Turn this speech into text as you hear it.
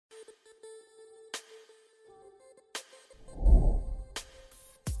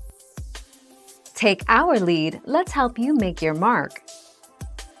Take our lead, let's help you make your mark.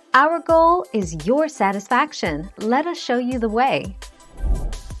 Our goal is your satisfaction. Let us show you the way.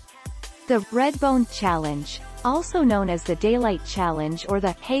 The Redbone Challenge, also known as the Daylight Challenge or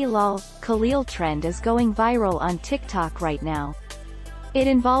the Hey lol, Khalil trend, is going viral on TikTok right now. It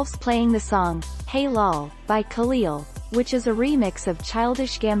involves playing the song, Hey lol, by Khalil, which is a remix of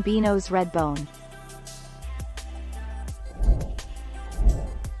Childish Gambino's Redbone.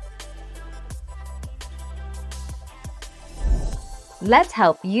 Let's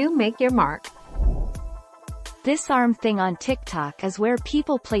help you make your mark. This arm thing on TikTok is where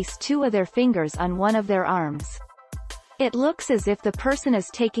people place two of their fingers on one of their arms. It looks as if the person is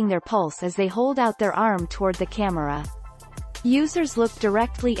taking their pulse as they hold out their arm toward the camera. Users look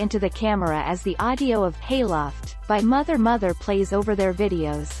directly into the camera as the audio of Hayloft by Mother Mother plays over their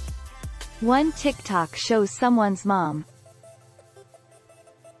videos. One TikTok shows someone's mom.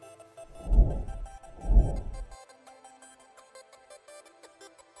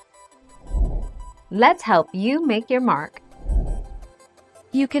 Let's help you make your mark.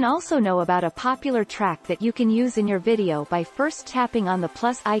 You can also know about a popular track that you can use in your video by first tapping on the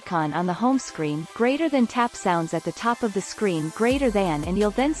plus icon on the home screen, greater than tap sounds at the top of the screen greater than, and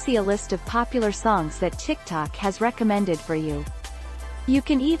you'll then see a list of popular songs that TikTok has recommended for you. You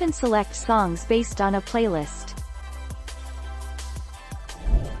can even select songs based on a playlist.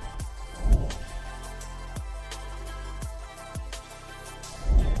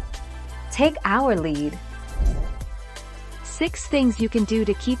 Take our lead. 6 things you can do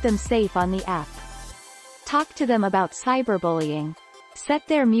to keep them safe on the app. Talk to them about cyberbullying. Set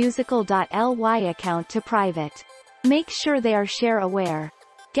their musical.ly account to private. Make sure they are share aware.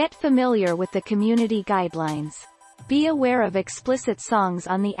 Get familiar with the community guidelines. Be aware of explicit songs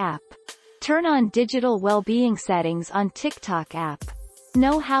on the app. Turn on digital well-being settings on TikTok app.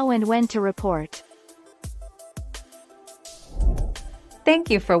 Know how and when to report. Thank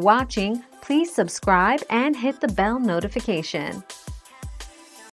you for watching. Please subscribe and hit the bell notification.